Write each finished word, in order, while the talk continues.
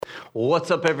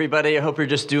What's up, everybody? I hope you're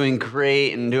just doing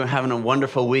great and having a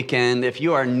wonderful weekend. If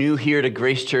you are new here to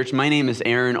Grace Church, my name is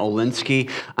Aaron Olinsky.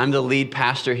 I'm the lead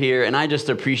pastor here, and I just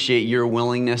appreciate your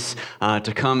willingness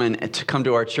to come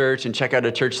to our church and check out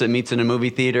a church that meets in a movie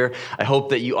theater. I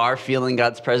hope that you are feeling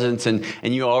God's presence, and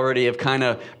you already have kind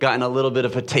of gotten a little bit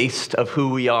of a taste of who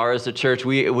we are as a church.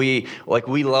 We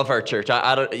love our church.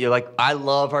 I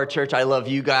love our church. I love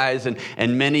you guys,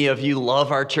 and many of you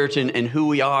love our church and who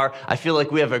we are. I feel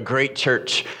like we have a great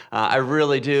church. I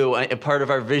really do. A part of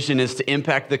our vision is to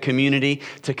impact the community,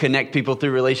 to connect people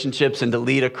through relationships, and to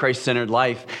lead a Christ-centered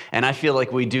life. And I feel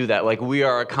like we do that. Like we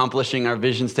are accomplishing our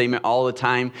vision statement all the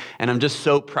time. And I'm just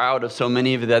so proud of so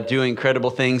many of you that do incredible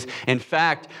things. In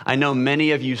fact, I know many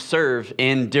of you serve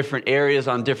in different areas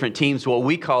on different teams, what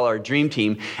we call our dream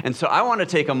team. And so I want to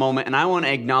take a moment and I want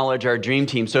to acknowledge our dream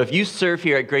team. So if you serve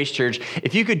here at Grace Church,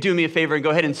 if you could do me a favor and go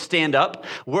ahead and stand up,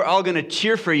 we're all going to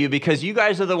cheer for you because you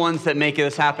guys are the ones that make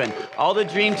this happen. All the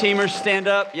dream teamers stand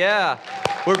up. Yeah.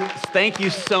 Thank you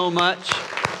so much.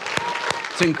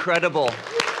 It's incredible.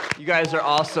 You guys are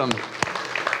awesome.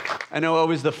 I know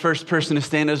always the first person to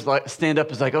stand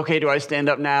up is like, okay, do I stand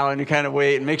up now? And you kind of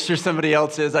wait and make sure somebody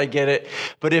else is. I get it.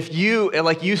 But if you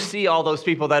see all those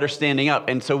people that are standing up,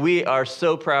 and so we are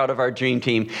so proud of our dream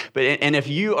team. And if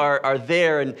you are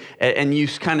there and you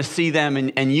kind of see them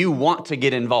and you want to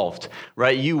get involved,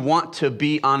 right? You want to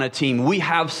be on a team. We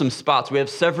have some spots. We have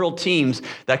several teams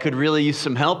that could really use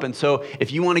some help. And so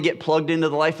if you want to get plugged into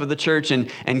the life of the church and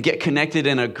get connected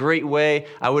in a great way,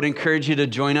 I would encourage you to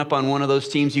join up on one of those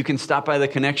teams. You can stop by the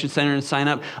Connection Center and sign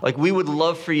up. Like, we would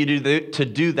love for you to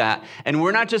do that. And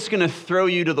we're not just going to throw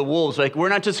you to the wolves. Like, we're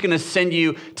not just going to send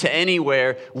you to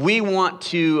anywhere. We want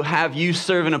to have you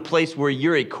serve in a place where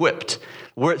you're equipped,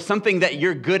 where it's something that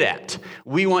you're good at.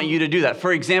 We want you to do that.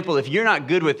 For example, if you're not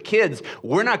good with kids,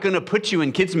 we're not going to put you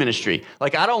in kids ministry.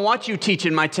 Like, I don't want you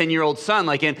teaching my 10-year-old son.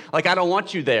 I don't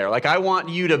want you there. Like, I want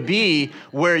you to be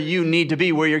where you need to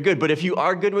be, where you're good. But if you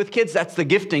are good with kids, that's the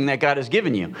gifting that God has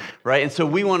given you, right? And so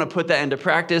we want to put that into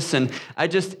practice. And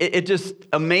it just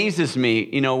amazes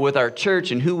me, with our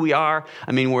church and who we are.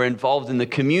 I mean, we're involved in the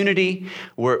community.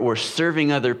 We're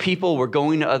serving other people. We're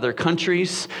going to other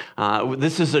countries.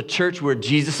 This is a church where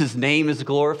Jesus' name is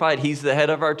glorified. He's the head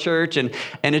of our church, and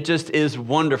it just is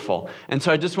wonderful. And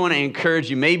so I just want to encourage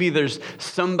you. Maybe there's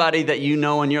somebody that you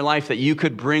know in your life that you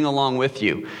could bring along with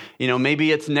you.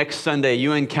 Maybe it's next Sunday.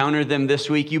 You encounter them this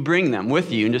week. You bring them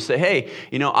with you and just say, hey,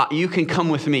 you can come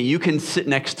with me. You can sit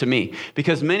next to me.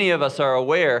 Because many of us are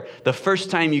aware the first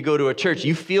time you go to a church,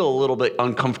 you feel a little bit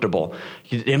uncomfortable.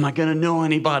 Am I going to know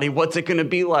anybody? What's it going to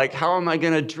be like? How am I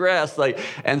going to dress?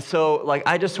 And so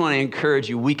I just want to encourage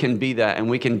you. We can be that, and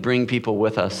we can bring people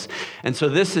with us. And so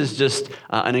this is just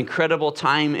an incredible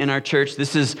time in our church.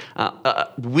 This is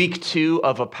week 2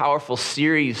 of a powerful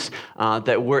series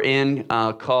that we're in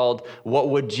called What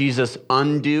Would Jesus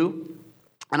Undo?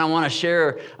 And I want to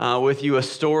share with you a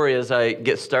story as I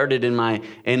get started in my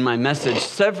message.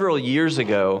 Several years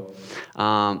ago,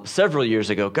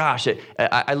 gosh,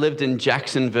 I lived in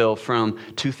Jacksonville from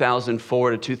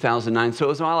 2004 to 2009. So it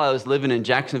was while I was living in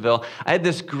Jacksonville, I had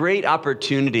this great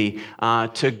opportunity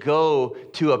to go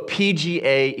to a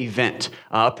PGA event,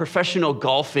 a professional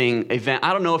golfing event.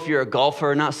 I don't know if you're a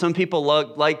golfer or not. Some people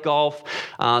like golf.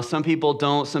 Some people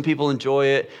don't. Some people enjoy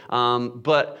it.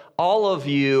 But all of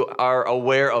you are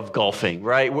aware of golfing,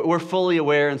 right? We're fully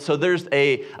aware. And so there's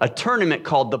a tournament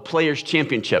called the Players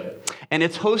Championship. And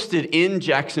it's hosted in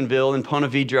Jacksonville, in Ponte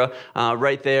Vedra,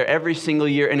 right there, every single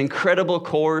year. An incredible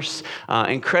course,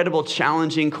 incredible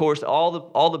challenging course.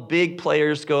 All the big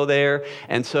players go there.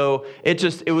 And so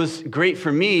it was great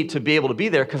for me to be able to be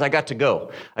there because I got to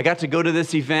go. I got to go to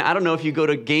this event. I don't know if you go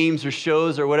to games or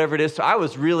shows or whatever it is. So I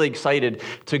was really excited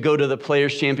to go to the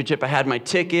Players Championship. I had my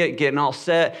ticket, getting all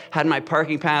set, had my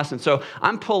parking pass. And so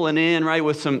I'm pulling in, right,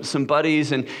 with some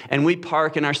buddies, and we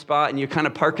park in our spot, and you kind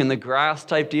of park in the grass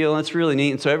type deal. And it's really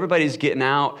neat. And so everybody's getting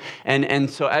out. And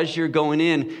so as you're going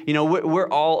in, we're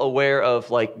all aware of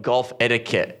golf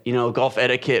etiquette. Golf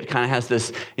etiquette kind of has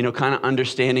this, kind of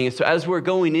understanding. And so as we're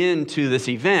going into this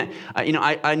event,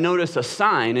 I notice a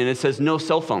sign, and it says no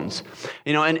cell phones.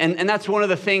 And that's one of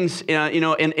the things,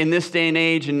 in this day and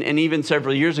age, and even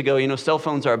several years ago, cell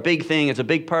phones are a big thing. It's a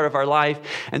big part of our life.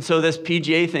 And so this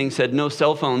PGA thing said no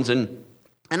cell phones, and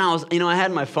I was, I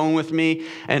had my phone with me,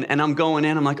 and I'm going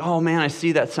in. I'm like, oh, man, I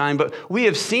see that sign. But we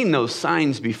have seen those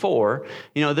signs before.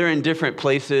 They're in different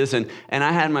places. And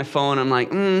I had my phone. I'm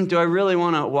like, do I really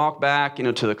want to walk back,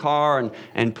 to the car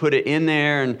and put it in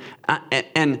there?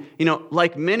 And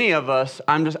like many of us,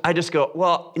 I just go,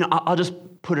 well, I'll just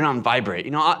put it on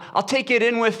vibrate. I'll take it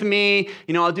in with me.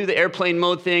 I'll do the airplane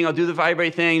mode thing. I'll do the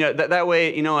vibrate thing. That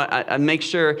way, I make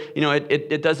sure,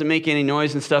 it doesn't make any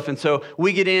noise and stuff. And so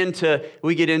we get into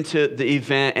the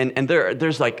event, and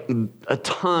there's like a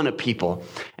ton of people,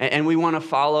 and we want to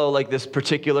follow like this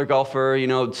particular golfer,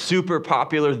 super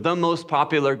popular, the most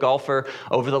popular golfer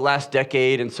over the last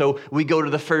decade. And so we go to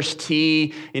the first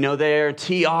tee, there,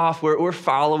 tee off. We're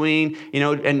following,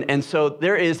 and so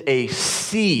there is a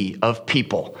sea of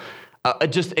people.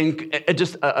 Just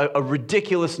a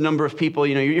ridiculous number of people.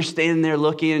 You're standing there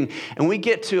looking, and we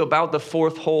get to about the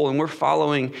fourth hole, and we're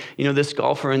following, this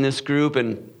golfer in this group,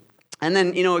 and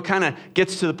then, it kind of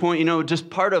gets to the point,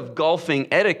 just part of golfing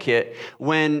etiquette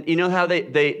when, how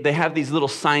they have these little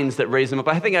signs that raise them up.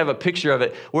 I think I have a picture of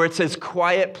it where it says,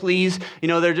 quiet, please.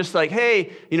 They're just like, hey,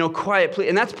 quiet, please.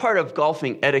 And that's part of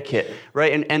golfing etiquette,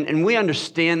 right? And we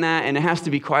understand that, and it has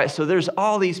to be quiet. So there's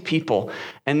all these people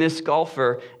and this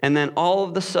golfer, and then all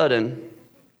of a sudden,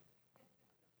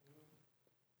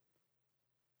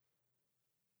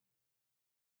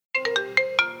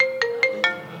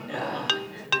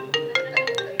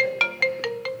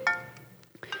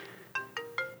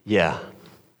 yeah.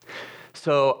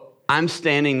 So I'm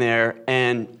standing there,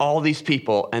 and all these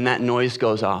people, and that noise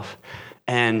goes off.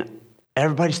 And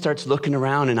everybody starts looking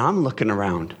around, and I'm looking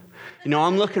around.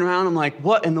 I'm looking around, I'm like,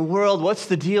 what in the world? What's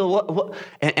the deal? What?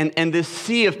 And this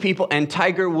sea of people, and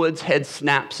Tiger Woods' head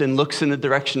snaps and looks in the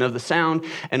direction of the sound.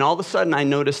 And all of a sudden, I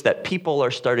notice that people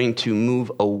are starting to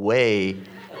move away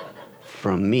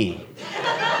from me.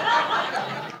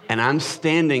 And I'm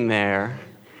standing there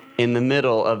in the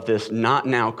middle of this not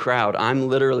now crowd. I'm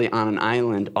literally on an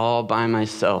island all by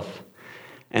myself.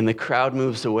 And the crowd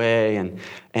moves away, and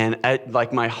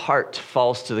like my heart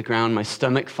falls to the ground, my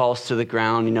stomach falls to the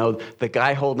ground. The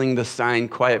guy holding the sign,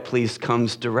 quiet please,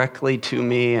 comes directly to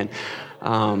me. And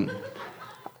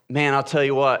man, I'll tell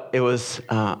you what, it was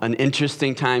an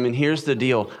interesting time. And here's the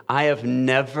deal. I have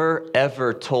never,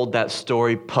 ever told that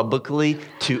story publicly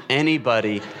to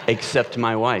anybody except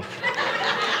my wife.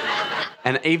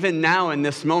 And even now in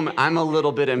this moment, I'm a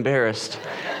little bit embarrassed.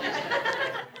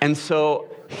 And so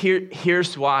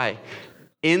here's why.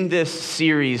 In this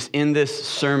series, in this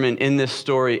sermon, in this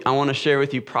story, I want to share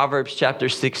with you Proverbs chapter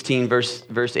 16, verse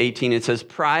 18. It says,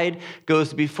 pride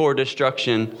goes before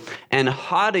destruction, and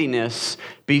haughtiness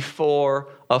before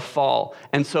a fall.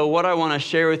 And so what I want to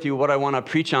share with you, what I want to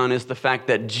preach on, is the fact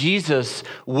that Jesus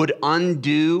would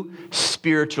undo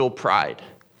spiritual pride.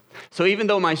 So even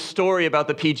though my story about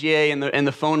the PGA and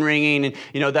the phone ringing, and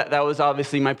that was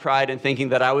obviously my pride in thinking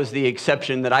that I was the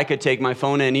exception, that I could take my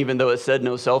phone in even though it said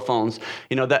no cell phones,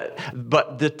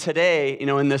 today,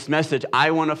 in this message,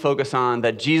 I want to focus on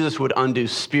that Jesus would undo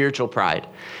spiritual pride,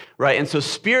 right? And so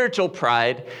spiritual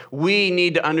pride, we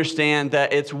need to understand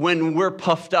that it's when we're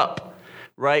puffed up.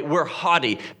 Right? We're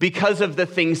haughty because of the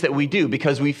things that we do,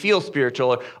 because we feel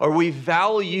spiritual, or we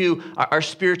value our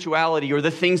spirituality, or the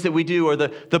things that we do, or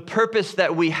the purpose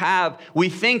that we have. We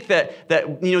think that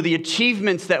the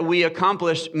achievements that we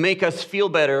accomplish make us feel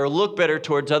better or look better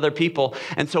towards other people.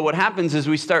 And so what happens is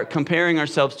we start comparing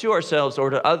ourselves to ourselves or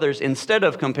to others instead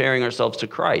of comparing ourselves to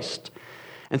Christ.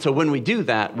 And so when we do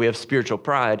that, we have spiritual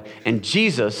pride, and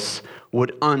Jesus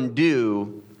would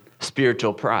undo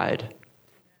spiritual pride.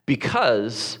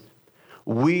 Because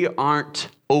we aren't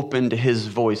open to his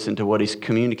voice and to what he's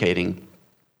communicating.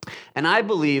 And I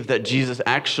believe that Jesus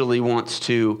actually wants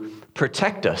to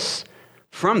protect us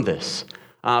from this,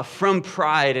 from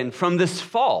pride and from this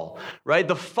fall, right?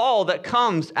 The fall that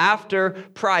comes after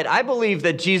pride. I believe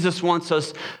that Jesus wants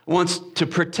to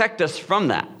protect us from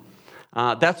that.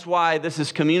 That's why this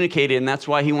is communicated, and that's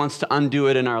why he wants to undo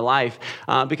it in our life.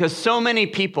 Because so many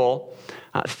people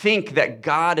think that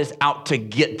God is out to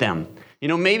get them.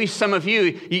 Maybe some of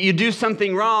you do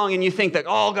something wrong and you think that,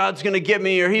 oh, God's going to get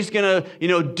me, or he's going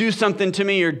to, do something to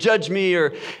me or judge me.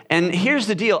 And here's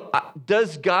the deal.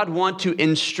 Does God want to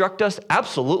instruct us?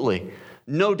 Absolutely.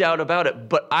 No doubt about it.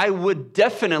 But I would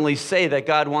definitely say that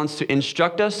God wants to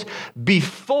instruct us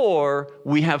before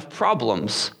we have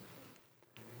problems,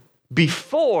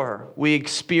 before we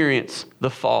experience the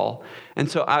fall. And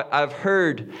so I've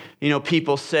heard,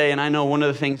 people say, and I know one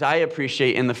of the things I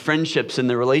appreciate in the friendships and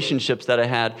the relationships that I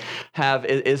have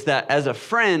is that as a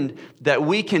friend, that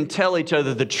we can tell each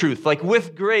other the truth, like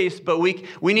with grace, but we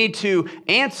need to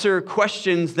answer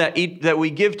questions that we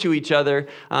give to each other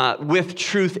with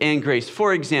truth and grace.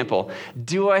 For example,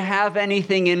 do I have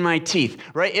anything in my teeth,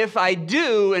 right? If I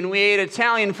do, and we ate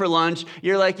Italian for lunch,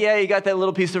 you're like, yeah, you got that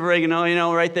little piece of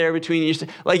oregano, right there between you.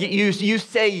 Like you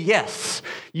say yes.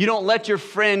 You don't let let your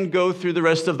friend go through the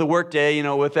rest of the workday,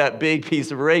 with that big piece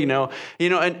of oregano,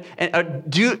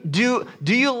 do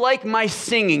you like my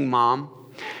singing, Mom?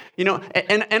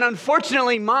 And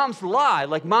unfortunately, moms lie.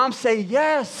 Like, moms say,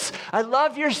 yes, I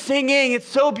love your singing. It's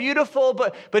so beautiful.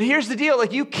 But here's the deal.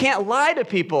 Like, you can't lie to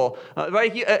people,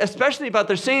 right? Especially about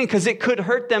their singing, because it could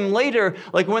hurt them later.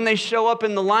 Like when they show up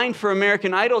in the line for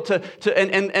American Idol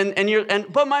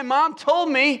but my mom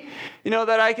told me,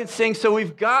 that I could sing. So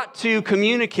we've got to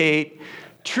communicate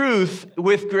truth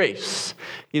with grace,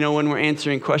 when we're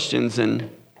answering questions.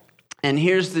 And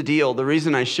here's the deal. The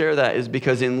reason I share that is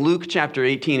because in Luke chapter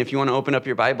 18, if you want to open up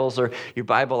your Bibles or your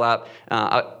Bible app,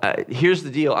 here's the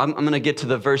deal. I'm going to get to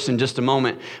the verse in just a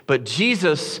moment. But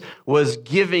Jesus was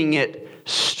giving it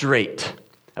straight.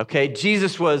 Okay?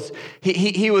 Jesus was,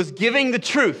 he was giving the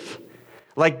truth,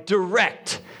 like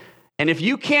direct. And if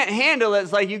you can't handle it,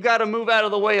 it's like you got to move out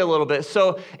of the way a little bit.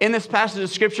 So in this passage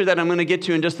of Scripture that I'm going to get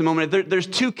to in just a moment, there's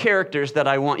two characters that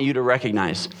I want you to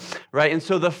recognize, right? And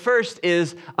so the first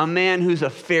is a man who's a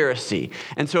Pharisee.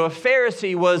 And so a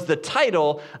Pharisee was the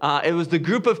title. It was the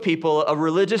group of people, a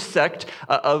religious sect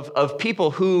of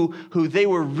people who they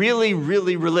were really,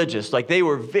 really religious. Like they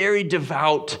were very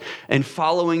devout and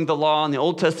following the law and the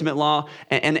Old Testament law.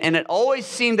 And it always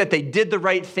seemed that they did the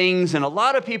right things. And a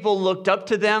lot of people looked up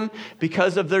to them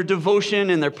because of their devotion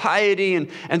and their piety.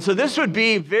 And so this would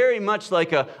be very much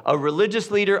like a religious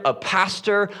leader, a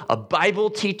pastor, a Bible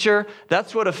teacher.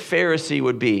 That's what a Pharisee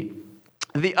would be.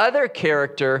 The other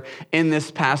character in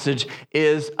this passage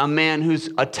is a man who's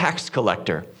a tax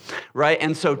collector, right?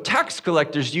 And so tax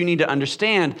collectors, you need to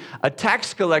understand, a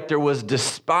tax collector was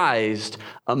despised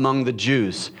among the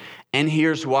Jews. And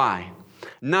here's why.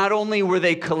 Not only were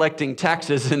they collecting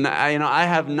taxes, and I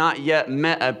have not yet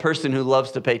met a person who loves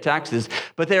to pay taxes,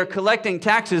 but they're collecting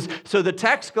taxes. So the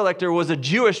tax collector was a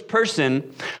Jewish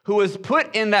person who was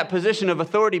put in that position of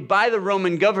authority by the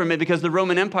Roman government because the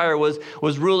Roman Empire was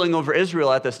ruling over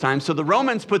Israel at this time. So the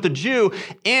Romans put the Jew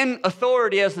in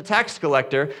authority as the tax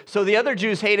collector. So the other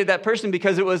Jews hated that person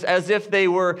because it was as if they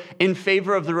were in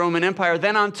favor of the Roman Empire.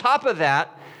 Then on top of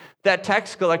that, that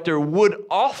tax collector would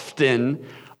often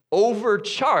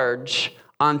overcharge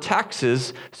on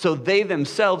taxes so they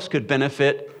themselves could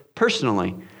benefit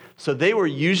personally. So they were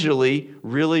usually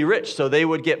really rich. So they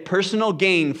would get personal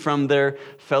gain from their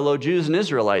fellow Jews and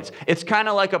Israelites. It's kind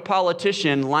of like a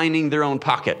politician lining their own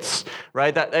pockets,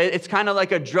 right? It's kind of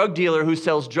like a drug dealer who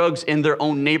sells drugs in their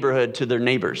own neighborhood to their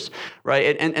neighbors,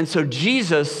 right? And so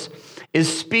Jesus is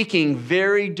speaking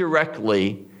very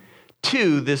directly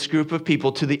to this group of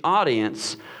people, to the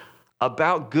audience,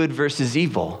 about good versus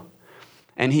evil.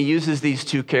 And he uses these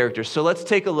two characters. So let's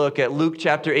take a look at Luke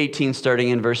chapter 18, starting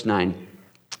in verse 9.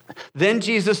 Then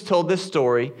Jesus told this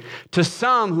story to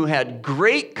some who had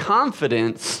great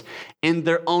confidence in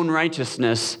their own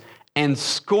righteousness and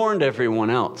scorned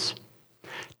everyone else.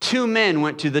 2 men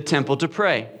went to the temple to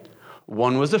pray.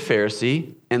 One was a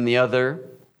Pharisee, and the other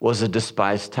was a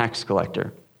despised tax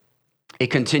collector. It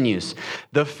continues.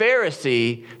 The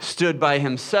Pharisee stood by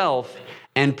himself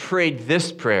and prayed this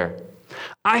prayer.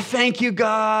 I thank you,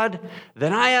 God,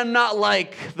 that I am not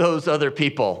like those other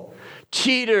people.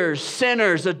 Cheaters,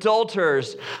 sinners,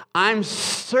 adulterers. I'm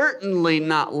certainly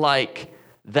not like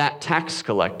that tax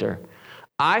collector.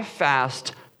 I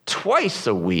fast twice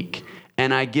a week,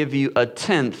 and I give you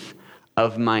 1/10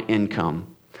 of my income.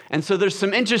 And so there's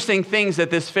some interesting things that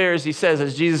this Pharisee says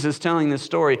as Jesus is telling this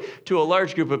story to a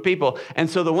large group of people. And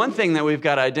so the one thing that we've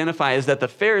got to identify is that the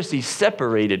Pharisee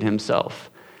separated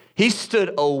himself. He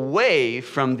stood away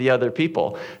from the other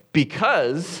people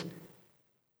because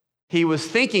he was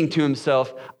thinking to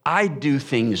himself, I do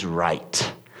things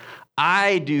right.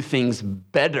 I do things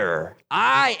better.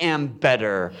 I am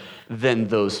better than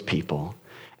those people.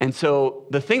 And so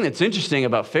the thing that's interesting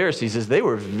about Pharisees is they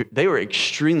were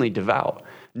extremely devout.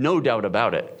 No doubt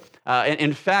about it.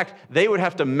 In fact, they would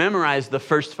have to memorize the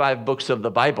first 5 books of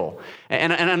the Bible.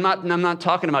 And I'm not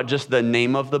talking about just the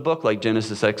name of the book, like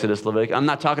Genesis, Exodus, Leviticus. I'm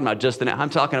not talking about just the name. I'm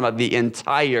talking about the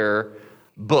entire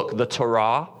book, the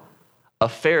Torah. A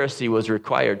Pharisee was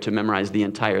required to memorize the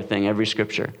entire thing, every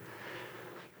scripture.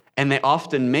 And they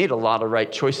often made a lot of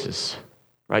right choices,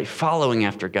 right? Following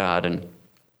after God.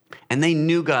 And they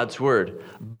knew God's word.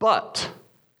 But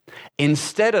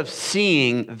instead of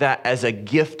seeing that as a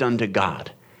gift unto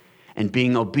God and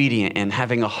being obedient and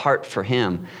having a heart for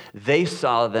him, they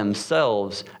saw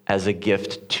themselves as a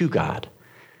gift to God.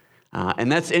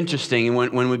 And that's interesting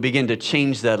when we begin to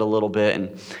change that a little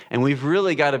bit. And we've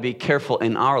really got to be careful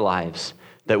in our lives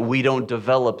that we don't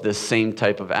develop this same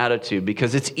type of attitude,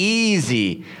 because it's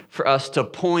easy for us to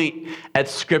point at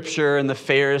Scripture and the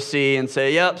Pharisee and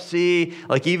say, yep, see,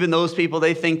 like even those people,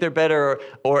 they think they're better,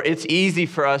 or it's easy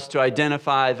for us to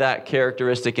identify that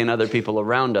characteristic in other people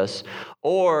around us,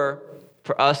 or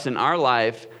for us in our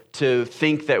life to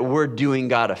think that we're doing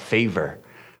God a favor,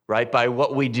 right, by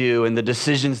what we do and the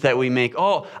decisions that we make.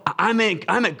 Oh, I'm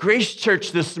at Grace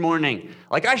Church this morning.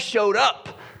 Like, I showed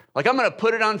up. Like, I'm going to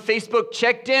put it on Facebook,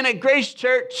 checked in at Grace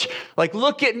Church. Like,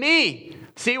 look at me.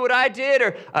 See what I did?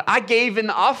 Or I gave in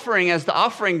the offering as the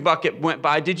offering bucket went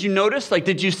by. Did you notice? Like,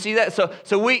 did you see that? So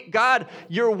God,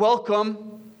 you're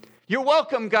welcome. You're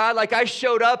welcome, God. Like, I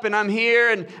showed up and I'm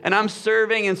here and I'm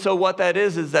serving. And so what that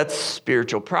is that's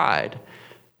spiritual pride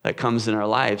that comes in our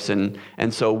lives. And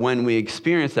so when we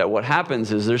experience that, what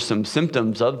happens is there's some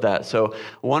symptoms of that. So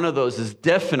one of those is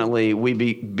definitely we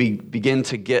begin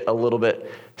to get a little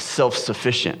bit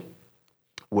self-sufficient,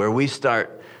 where we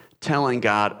start telling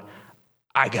God,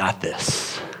 I got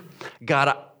this.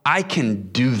 God, I can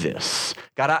do this.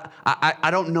 God, I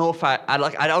don't know if I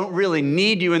don't really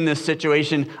need you in this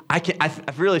situation. I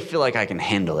really feel like I can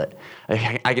handle it.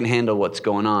 I can handle what's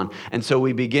going on. And so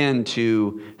we begin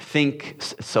to think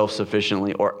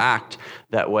self-sufficiently or act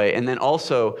that way. And then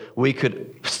also we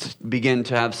could begin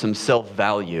to have some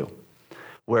self-value,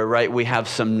 where, right, we have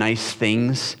some nice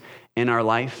things in our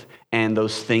life, and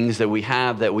those things that we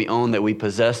have, that we own, that we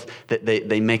possess, that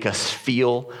they make us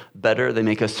feel better. They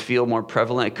make us feel more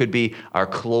prevalent. It could be our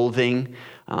clothing.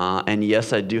 And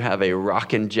yes, I do have a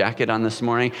rockin' jacket on this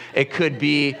morning. It could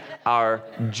be our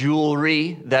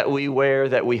jewelry that we wear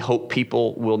that we hope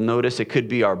people will notice. It could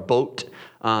be our boat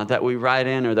that we ride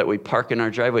in or that we park in our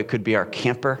driveway. It could be our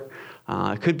camper.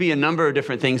 It could be a number of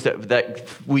different things that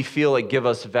we feel like give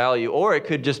us value. Or it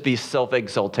could just be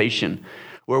self-exaltation,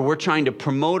 where we're trying to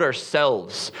promote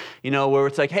ourselves, where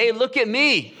it's like, hey, look at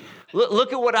me.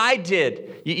 Look at what I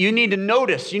did. You need to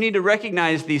notice. You need to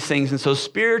recognize these things. And so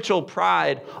spiritual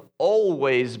pride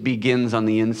always begins on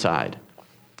the inside.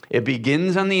 It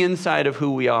begins on the inside of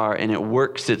who we are, and it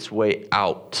works its way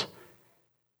out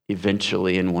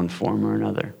eventually in one form or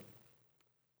another.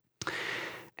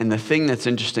 And the thing that's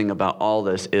interesting about all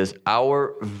this is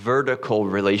our vertical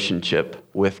relationship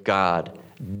with God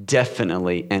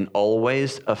definitely and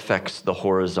always affects the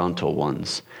horizontal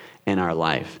ones in our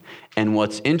life. And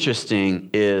what's interesting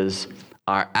is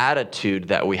our attitude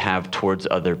that we have towards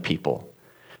other people.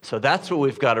 So that's what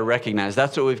we've got to recognize.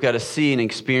 That's what we've got to see and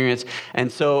experience.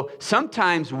 And so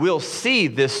sometimes we'll see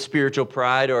this spiritual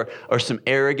pride or some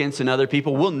arrogance in other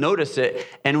people. We'll notice it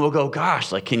and we'll go,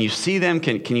 gosh, like, can you see them?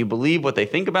 Can you believe what they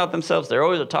think about themselves? They're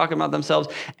always talking about themselves.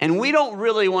 And we don't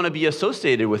really want to be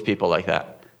associated with people like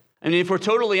that. I mean, if we're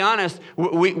totally honest,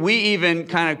 we even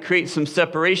kind of create some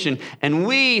separation, and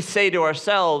we say to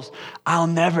ourselves, I'll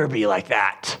never be like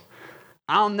that.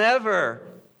 I'll never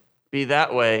be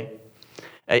that way.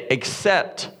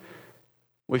 Except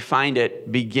we find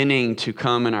it beginning to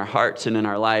come in our hearts and in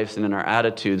our lives and in our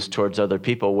attitudes towards other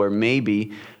people, where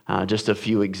maybe, just a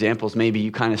few examples, maybe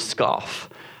you kind of scoff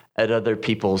at other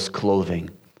people's clothing.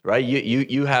 Right?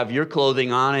 You have your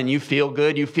clothing on and you feel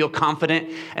good, you feel confident,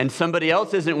 and somebody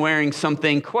else isn't wearing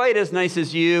something quite as nice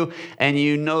as you, and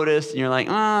you notice and you're like,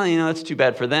 it's too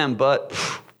bad for them, but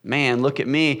man, look at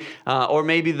me. Or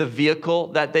maybe the vehicle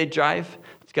that they drive,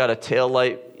 it's got a tail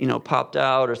light, popped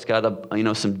out, or it's got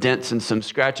some dents and some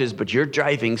scratches, but you're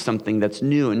driving something that's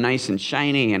new and nice and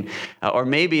shiny, and or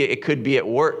maybe it could be at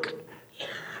work,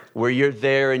 where you're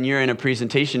there and you're in a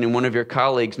presentation and one of your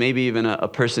colleagues, maybe even a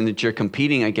person that you're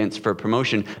competing against for a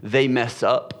promotion, they mess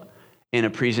up in a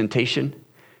presentation,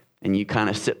 and you kind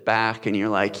of sit back and you're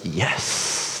like,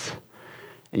 yes,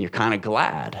 and you're kind of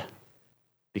glad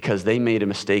because they made a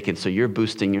mistake, and so you're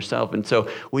boosting yourself. And so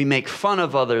we make fun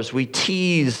of others, we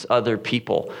tease other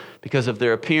people because of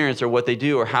their appearance or what they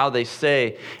do or how they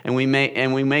say, and we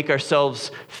make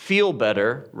ourselves feel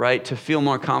better, right? To feel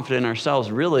more confident in ourselves.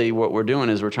 Really, what we're doing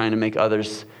is we're trying to make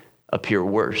others appear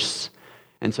worse.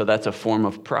 And so that's a form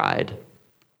of pride.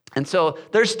 And so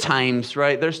there's times,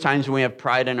 right? There's times when we have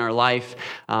pride in our life,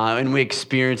 and we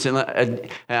experience it.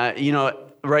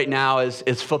 Right now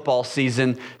is football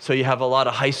season, so you have a lot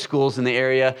of high schools in the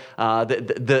area.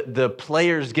 The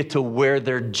players get to wear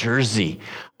their jersey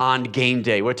on game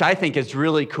day, which I think is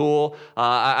really cool.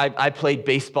 I played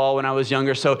baseball when I was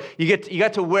younger, so you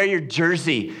got to wear your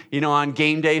jersey, on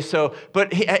game day. So,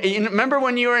 but remember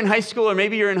when you were in high school, or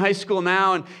maybe you're in high school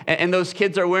now, and those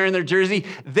kids are wearing their jersey.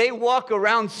 They walk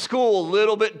around school a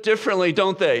little bit differently,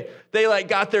 don't they? They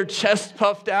got their chest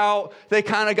puffed out. They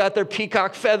kind of got their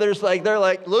peacock feathers, they're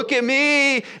like, look at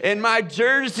me in my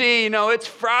jersey. It's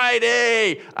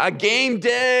Friday, a game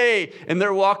day. And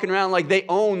they're walking around like they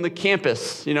own the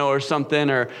campus, or something.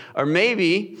 Or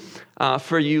maybe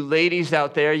for you ladies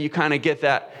out there, you kind of get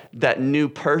that new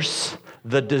purse,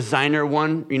 the designer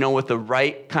one, with the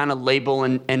right kind of label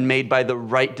and made by the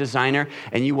right designer.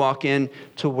 And you walk in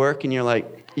to work and you're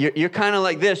like, you're kind of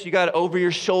like this. You got it over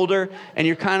your shoulder and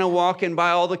you're kind of walking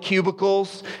by all the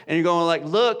cubicles and you're going like,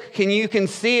 look, you can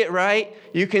see it, right?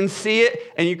 You can see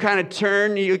it. And you kind of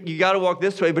turn, you got to walk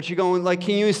this way, but you're going like,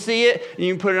 can you see it? And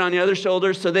you can put it on the other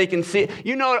shoulder so they can see it.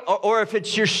 Or if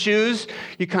it's your shoes,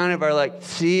 you kind of are like,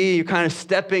 see, you're kind of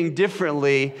stepping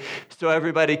differently so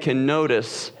everybody can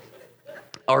notice.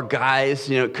 Or guys,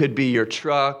 it could be your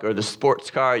truck or the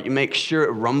sports car. You make sure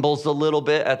it rumbles a little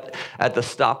bit at the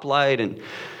stoplight. And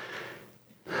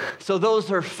so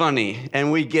those are funny, and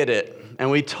we get it,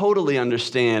 and we totally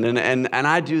understand. And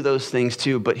I do those things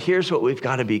too, but here's what we've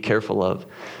got to be careful of.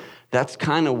 That's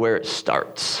kind of where it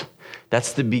starts.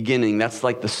 That's the beginning. That's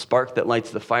like the spark that lights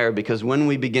the fire, because when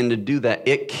we begin to do that,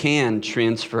 it can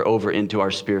transfer over into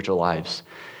our spiritual lives.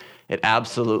 It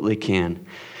absolutely can.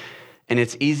 And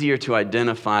it's easier to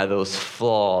identify those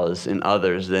flaws in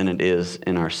others than it is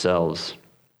in ourselves.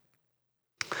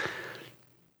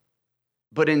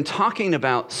 But in talking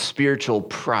about spiritual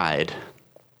pride,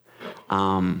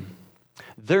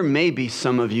 there may be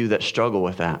some of you that struggle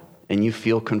with that, and you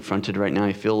feel confronted right now.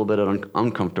 You feel a little bit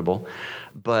uncomfortable.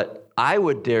 But I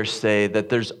would dare say that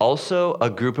there's also a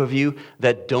group of you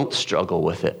that don't struggle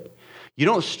with it. You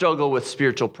don't struggle with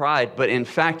spiritual pride, but in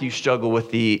fact, you struggle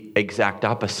with the exact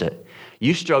opposite.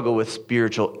 You struggle with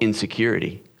spiritual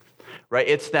insecurity, right?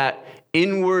 It's that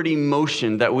inward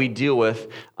emotion that we deal with,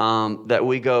 that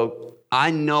we go, I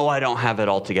know I don't have it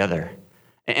all together.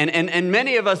 And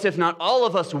many of us, if not all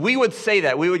of us, we would say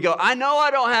that. We would go, I know I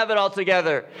don't have it all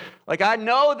together. Like, I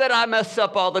know that I mess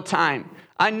up all the time.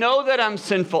 I know that I'm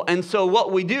sinful. And so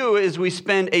what we do is we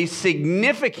spend a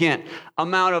significant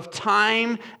amount of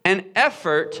time and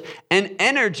effort and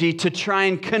energy to try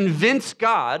and convince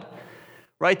God,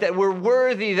 right, that we're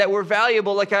worthy, that we're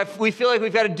valuable. Like we feel like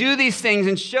we've got to do these things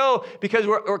and show, because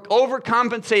we're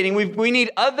overcompensating. We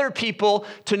need other people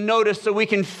to notice so we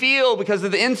can feel because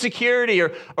of the insecurity,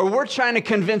 or we're trying to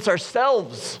convince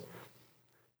ourselves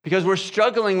because we're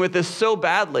struggling with this so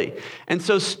badly. And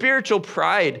so spiritual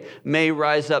pride may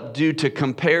rise up due to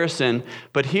comparison,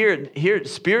 but here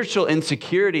spiritual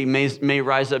insecurity may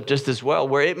rise up just as well,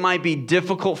 where it might be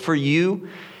difficult for you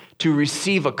to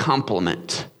receive a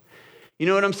compliment. You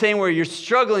know what I'm saying? Where you're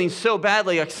struggling so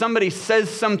badly, like somebody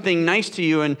says something nice to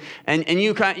you, and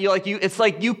it's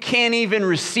like you can't even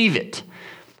receive it,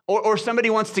 or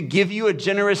somebody wants to give you a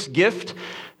generous gift,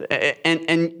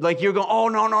 and like you're going, oh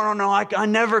no, I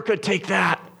never could take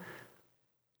that.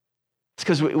 It's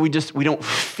because we don't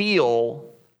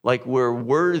feel like we're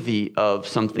worthy of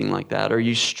something like that, or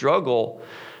you struggle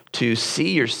to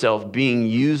see yourself being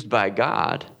used by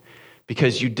God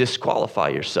because you disqualify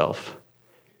yourself.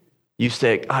 You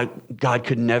say, God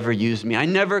could never use me. I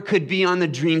never could be on the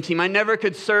dream team. I never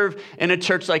could serve in a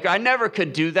church like I never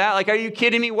could do that. Like, are you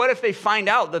kidding me? What if they find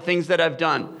out the things that I've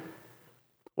done?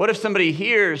 What if somebody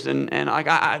hears and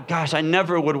gosh, I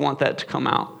never would want that to come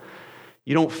out.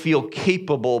 You don't feel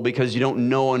capable because you don't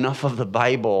know enough of the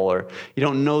Bible, or you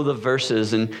don't know the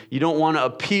verses, and you don't want to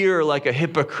appear like a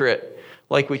hypocrite,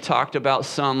 like we talked about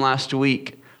some last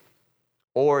week.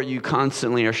 Or you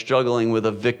constantly are struggling with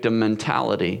a victim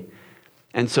mentality.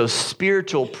 And so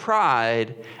spiritual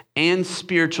pride and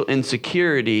spiritual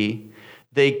insecurity,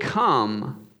 they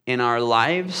come in our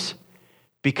lives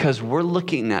because we're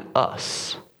looking at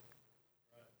us.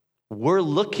 We're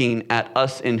looking at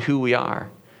us and who we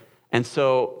are. And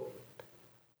so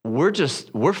we're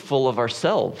full of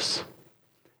ourselves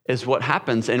is what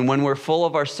happens. And when we're full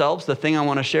of ourselves, the thing I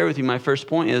want to share with you, my first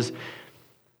point is,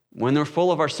 when we're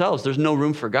full of ourselves, there's no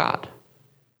room for God.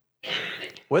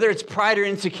 Whether it's pride or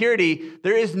insecurity,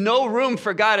 there is no room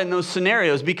for God in those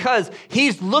scenarios, because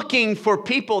he's looking for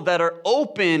people that are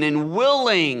open and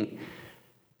willing.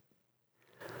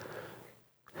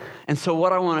 And so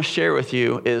what I want to share with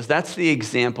you is that's the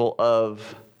example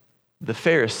of the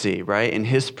Pharisee, right, in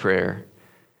his prayer.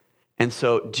 And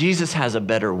so Jesus has a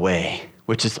better way,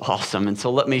 which is awesome. And so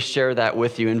let me share that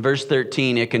with you. In verse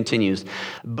 13, it continues,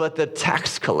 but the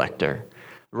tax collector,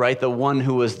 right, the one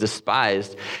who was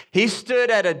despised, he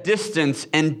stood at a distance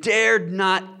and dared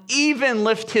not even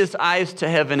lift his eyes to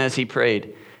heaven as he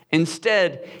prayed.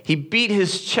 Instead, he beat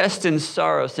his chest in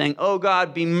sorrow, saying, "Oh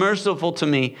God, be merciful to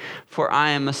me, for I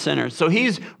am a sinner." So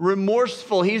he's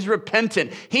remorseful, he's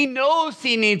repentant. He knows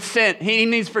he needs sin. He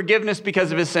needs forgiveness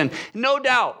because of his sin, no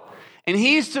doubt. And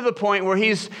he's to the point where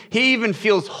he even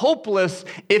feels hopeless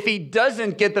if he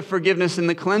doesn't get the forgiveness and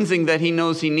the cleansing that he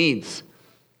knows he needs.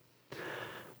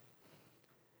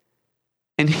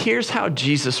 And here's how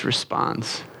Jesus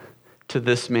responds to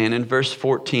this man in verse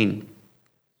 14.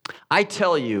 I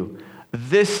tell you,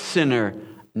 this sinner,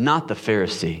 not the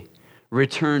Pharisee,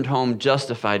 returned home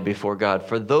justified before God.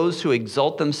 For those who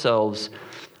exalt themselves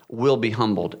will be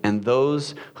humbled, and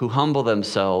those who humble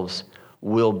themselves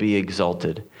will be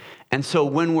exalted. And so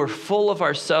when we're full of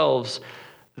ourselves,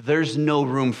 there's no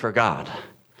room for God.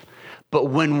 But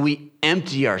when we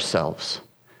empty ourselves,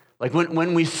 like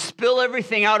when we spill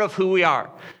everything out of who we are,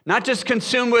 not just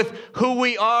consumed with who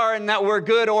we are and that we're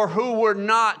good, or who we're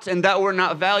not and that we're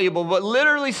not valuable, but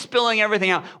literally spilling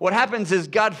everything out, what happens is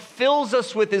God fills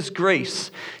us with his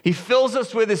grace. He fills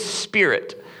us with his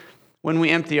Spirit when we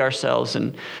empty ourselves.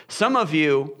 And some of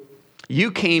you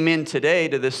came in today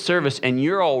to this service and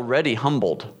you're already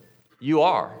humbled. You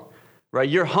are, right?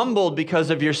 You're humbled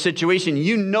because of your situation.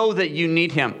 You know that you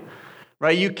need him.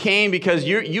 Right? You came because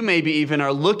you maybe even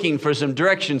are looking for some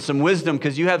direction, some wisdom,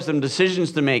 because you have some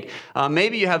decisions to make.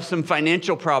 Maybe you have some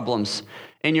financial problems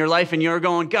in your life and you're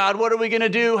going, God, what are we going to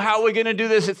do? How are we going to do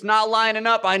this? It's not lining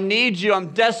up. I need you. I'm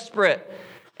desperate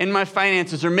in my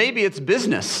finances. Or maybe it's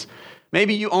business.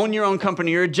 Maybe you own your own company.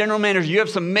 You're a general manager. You have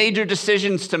some major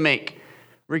decisions to make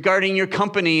regarding your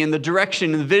company and the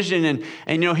direction and the vision.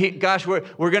 And you know, gosh, we're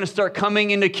going to start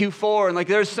coming into Q4. And like,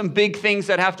 there's some big things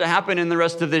that have to happen in the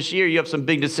rest of this year. You have some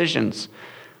big decisions.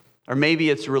 Or maybe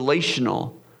it's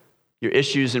relational. Your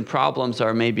issues and problems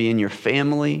are maybe in your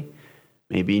family,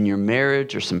 maybe in your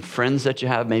marriage, or some friends that you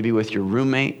have, maybe with your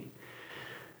roommate.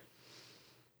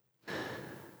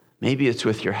 Maybe it's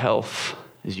with your health.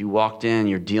 As you walked in,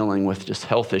 you're dealing with just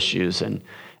health issues and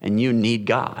you need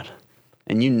God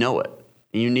and you know it.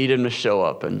 And you need him to show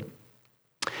up.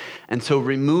 And so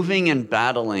removing and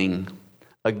battling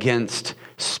against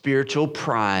spiritual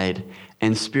pride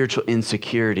and spiritual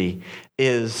insecurity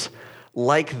is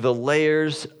like the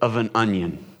layers of an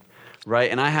onion,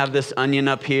 right? And I have this onion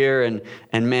up here,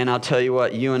 and man, I'll tell you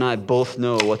what, you and I both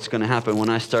know what's going to happen when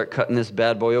I start cutting this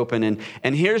bad boy open.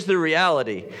 And here's the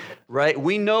reality, right?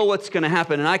 We know what's going to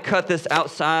happen, and I cut this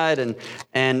outside,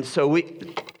 and so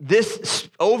this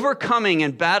overcoming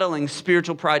and battling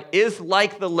spiritual pride is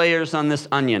like the layers on this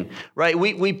onion, right?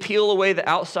 We peel away the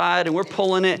outside, and we're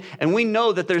pulling it, and we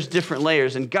know that there's different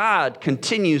layers, and God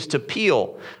continues to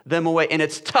peel them away, and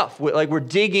it's tough. We're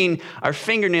digging our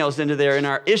fingernails into there, and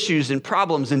our issues and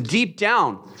problems, and deep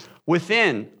down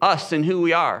within us and who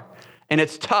we are, and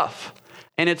it's tough,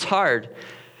 and it's hard,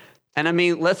 and I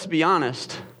mean, let's be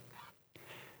honest.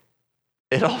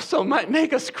 It also might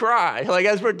make us cry. Like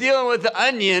as we're dealing with the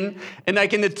onion and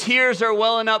the tears are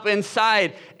welling up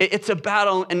inside, it's a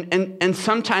battle. And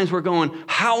sometimes we're going,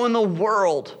 how in the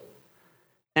world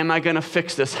am I going to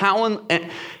fix this? And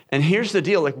here's the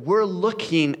deal. Like we're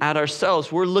looking at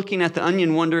ourselves. We're looking at the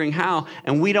onion wondering how,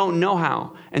 and we don't know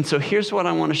how. And so here's what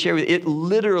I want to share with you. It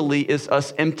literally is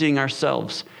us emptying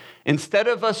ourselves. Instead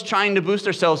of us trying to boost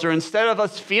ourselves, or instead of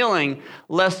us feeling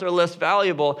less or less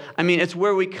valuable, I mean, it's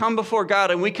where we come before God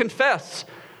and we confess.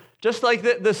 Just like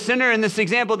the sinner in this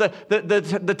example,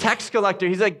 the tax collector,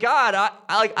 he's like, God,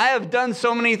 I have done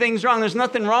so many things wrong. There's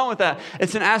nothing wrong with that.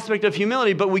 It's an aspect of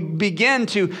humility, but we begin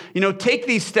to, take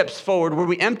these steps forward where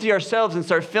we empty ourselves and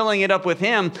start filling it up with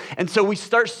him. And so we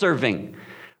start serving.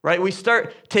 Right? We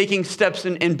start taking steps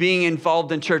in being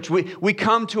involved in church. We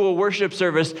come to a worship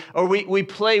service, or we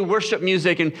play worship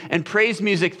music and praise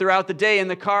music throughout the day in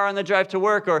the car on the drive to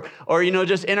work, or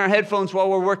just in our headphones while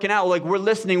we're working out. Like we're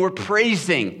listening, we're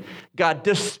praising God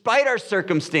despite our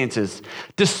circumstances,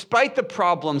 despite the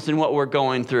problems and what we're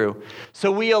going through.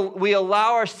 So we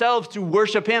allow ourselves to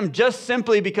worship him just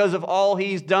simply because of all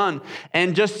he's done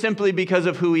and just simply because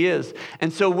of who he is.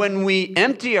 And so when we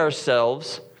empty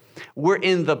ourselves, we're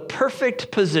in the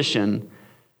perfect position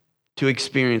to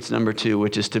experience number 2,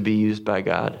 which is to be used by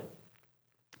God.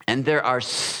 And there are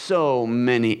so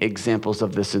many examples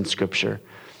of this in Scripture.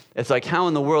 It's like, how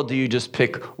in the world do you just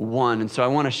pick one? And so I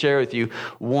want to share with you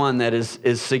one that is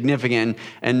significant.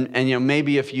 And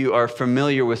maybe if you are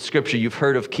familiar with Scripture, you've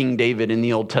heard of King David in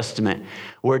the Old Testament,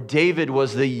 where David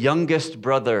was the youngest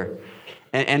brother.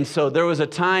 And so there was a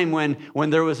time when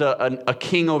there was a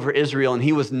king over Israel, and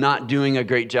he was not doing a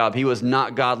great job. He was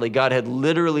not godly. God had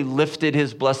literally lifted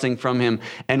his blessing from him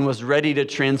and was ready to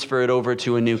transfer it over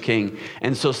to a new king.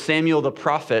 And so Samuel the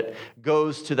prophet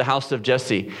goes to the house of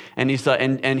Jesse, and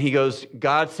he goes,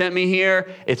 God sent me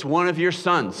here. It's one of your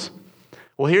sons.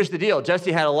 Well, here's the deal.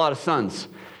 Jesse had a lot of sons.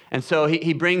 And so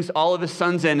he brings all of his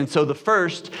sons in. And so the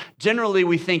first, generally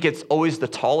we think it's always the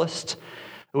tallest.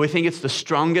 We think it's the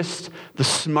strongest, the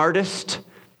smartest,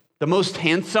 the most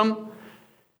handsome.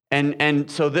 And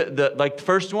so the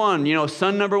first one,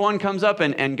 son number one comes up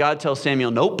and God tells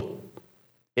Samuel, nope,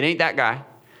 it ain't that guy.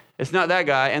 It's not that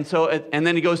guy. And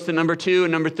then he goes to number 2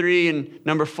 and number 3 and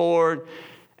number 4.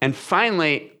 And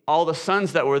finally, all the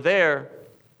sons that were there,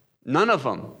 none of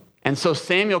them. And so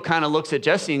Samuel kind of looks at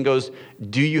Jesse and goes,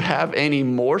 do you have any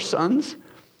more sons?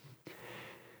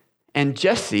 And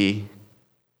Jesse,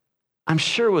 I'm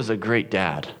sure, was a great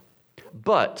dad.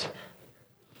 But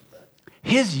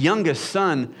his youngest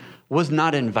son was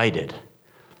not invited.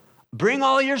 Bring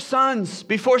all your sons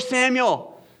before Samuel.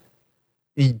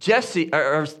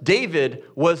 David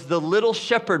was the little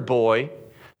shepherd boy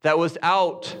that was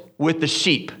out with the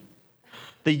sheep,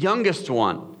 the youngest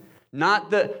one, not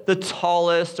the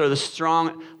tallest or the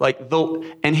strong,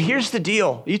 and here's the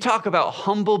deal. You talk about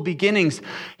humble beginnings.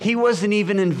 He wasn't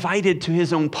even invited to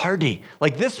his own party.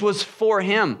 This was for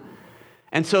him.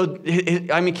 And so,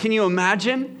 can you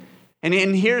imagine?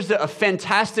 And here's a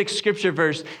fantastic scripture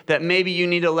verse that maybe you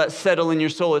need to let settle in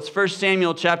your soul. It's 1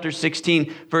 Samuel chapter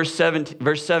 16, verse 7.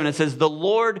 It says, the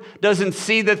Lord doesn't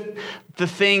see the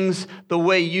things the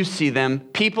way you see them.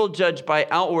 People judge by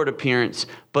outward appearance,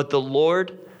 but the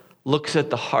Lord looks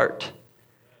at the heart.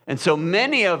 And so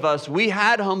many of us, we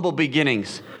had humble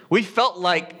beginnings. We felt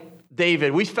like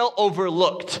David. We felt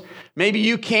overlooked. Maybe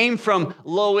you came from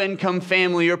low-income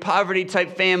family or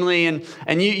poverty-type family,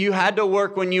 and you had to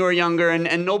work when you were younger,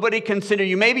 and nobody considered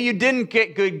you. Maybe you didn't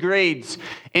get good grades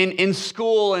in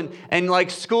school,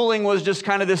 and schooling was just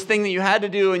kind of this thing that you had to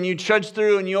do, and you trudged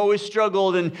through, and you always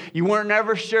struggled, and you weren't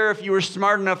ever sure if you were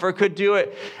smart enough or could do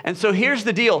it. And so here's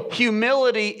the deal.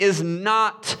 Humility is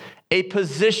not a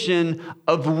position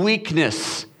of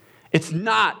weakness. It's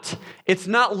not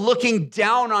looking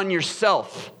down on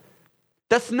yourself.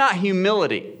 That's not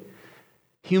humility.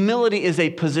 Humility is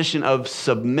a position of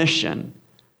submission.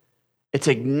 It's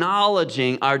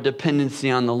acknowledging our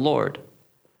dependency on the Lord.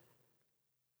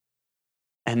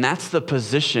 And that's the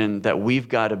position that we've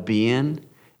got to be in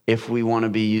if we want to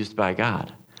be used by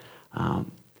God.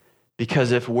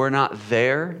 Because if we're not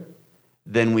there,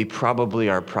 then we probably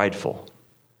are prideful.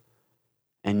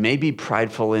 And maybe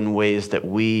prideful in ways that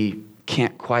we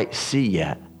can't quite see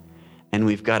yet. And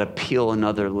we've got to peel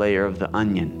another layer of the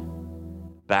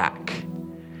onion back.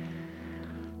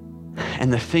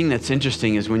 And the thing that's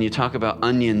interesting is when you talk about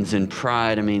onions and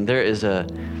pride, there's a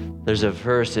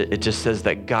verse, it just says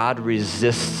that God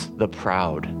resists the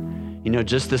proud.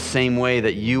 Just the same way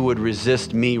that you would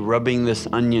resist me rubbing this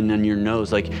onion on your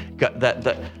nose.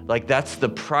 That's the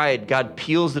pride. God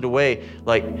peels it away.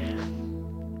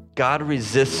 God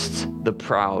resists the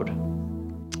proud.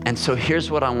 And so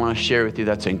here's what I want to share with you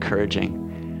that's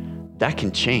encouraging. That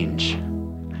can change.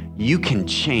 You can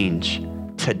change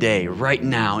today, right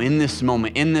now, in this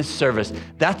moment, in this service.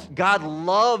 God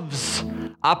loves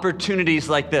opportunities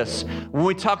like this. When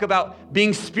we talk about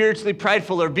being spiritually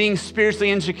prideful or being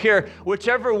spiritually insecure,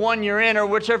 whichever one you're in or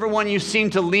whichever one you seem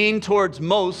to lean towards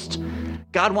most,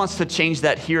 God wants to change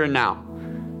that here and now.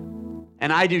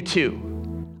 And I do too.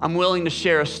 I'm willing to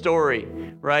share a story,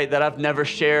 right, that I've never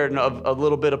shared, of a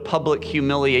little bit of public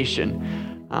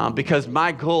humiliation. Because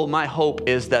my goal, my hope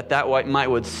is that might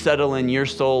would settle in your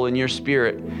soul and your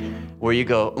spirit where you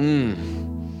go,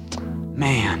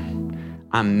 man,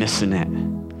 I'm missing it.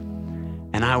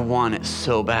 And I want it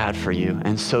so bad for you.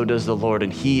 And so does the Lord.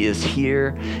 And He is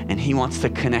here and He wants to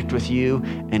connect with you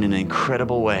in an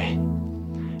incredible way.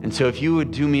 And so if you would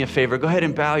do me a favor, go ahead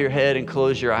and bow your head and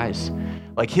close your eyes.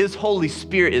 His Holy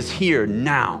Spirit is here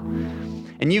now.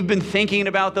 And you've been thinking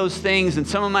about those things, and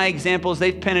some of my examples,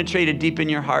 they've penetrated deep in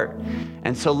your heart.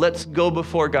 And so let's go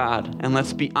before God, and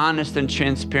let's be honest and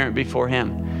transparent before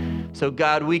Him. So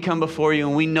God, we come before you,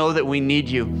 and we know that we need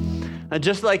you.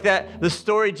 Just like that, the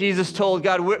story Jesus told,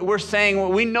 God, we're saying,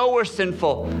 we know we're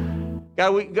sinful.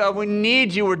 God, we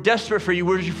need you. We're desperate for you.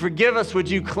 Would you forgive us? Would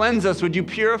you cleanse us? Would you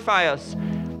purify us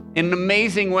in an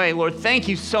amazing way? Lord, thank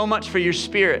you so much for your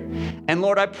Spirit. And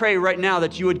Lord, I pray right now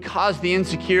that you would cause the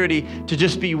insecurity to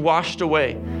just be washed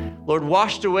away. Lord,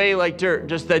 washed away like dirt,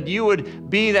 just that you would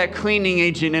be that cleaning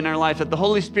agent in our life, that the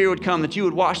Holy Spirit would come, that you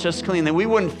would wash us clean, that we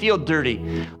wouldn't feel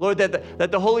dirty. Lord,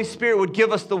 that the Holy Spirit would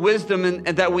give us the wisdom and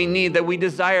that we need, that we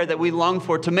desire, that we long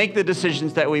for to make the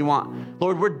decisions that we want.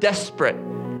 Lord, we're desperate.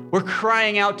 We're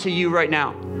crying out to you right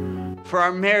now for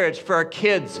our marriage, for our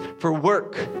kids, for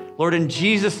work. Lord, in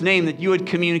Jesus' name, that you would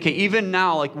communicate even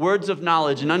now, like words of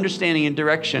knowledge and understanding and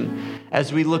direction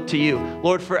as we look to you.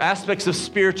 Lord, for aspects of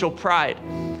spiritual pride,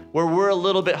 where we're a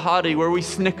little bit haughty, where we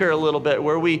snicker a little bit,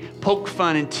 where we poke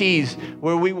fun and tease,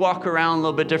 where we walk around a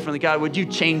little bit differently. God, would you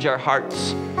change our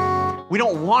hearts? We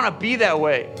don't want to be that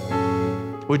way.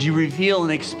 Would you reveal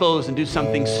and expose and do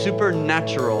something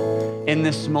supernatural in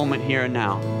this moment here and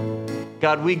now?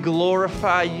 God, we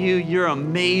glorify you. You're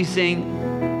amazing.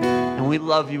 And we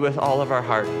love you with all of our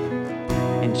heart.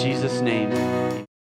 In Jesus' name.